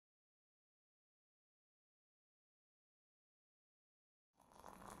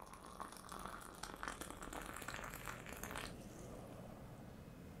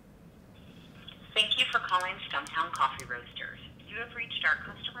Thank you for calling Stumptown Coffee Roasters. You have reached our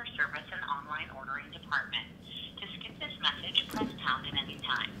customer service and online ordering department. To skip this message, press pound at any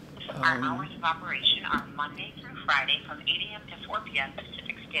time. Our hours of operation are Monday through Friday from 8 a.m. to 4 p.m.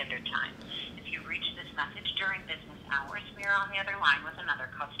 Pacific Standard Time. If you reach this message during business hours, we are on the other line with another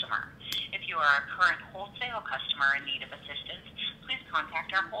customer. If you are a current wholesale customer in need of assistance, please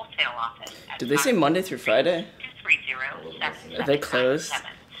contact our wholesale office at Did they say Monday through Friday? 230-7797. Are they closed?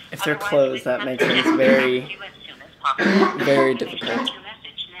 If they're closed, that makes things very, very difficult.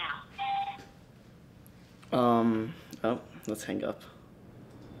 Oh, let's hang up.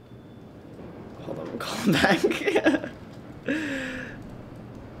 Hold on, we'll call him back.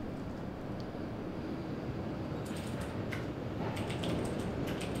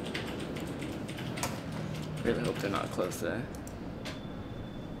 Really hope they're not closed today.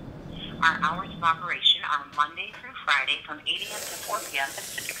 Our hours of operation are Monday through Friday from 8 a.m. to 4 p.m.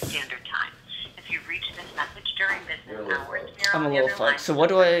 Pacific Standard Time. If you reach this message during business hours, we are I'm a on the little other line. fucked. So what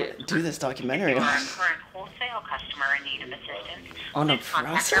do I do this documentary If you on? are a current wholesale customer in need of assistance, On a please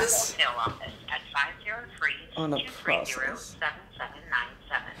contact our process? wholesale office at 503-230-7797.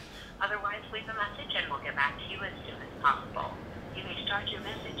 Otherwise, leave a message and we'll get back to you as soon as possible. You may start your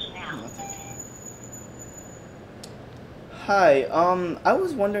message now. Hi, I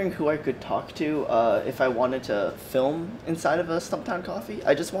was wondering who I could talk to, if I wanted to film inside of a Stumptown Coffee.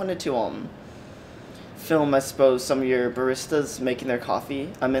 I just wanted to, film, I suppose, some of your baristas making their coffee.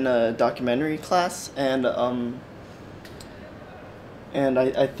 I'm in a documentary class, and I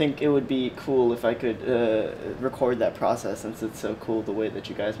think it would be cool if I could, record that process, since it's so cool the way that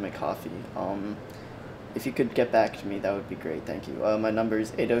you guys make coffee. If you could get back to me, that would be great, thank you. My number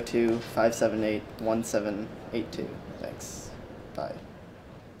is 802-578-1782. Thanks. Bye.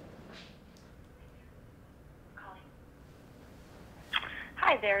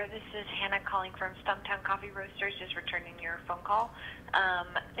 Hi there, this is Hannah calling from Stumptown Coffee Roasters, just returning your phone call.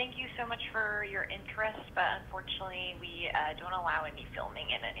 Thank you so much for your interest, but unfortunately we don't allow any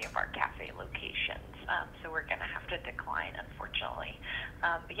filming in any of our cafe locations, so we're going to have to decline, unfortunately.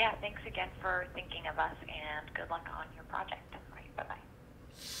 But yeah, thanks again for thinking of us, and good luck on your project. All right, bye-bye.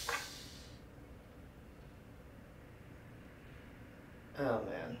 Oh,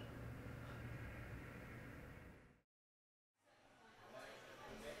 man.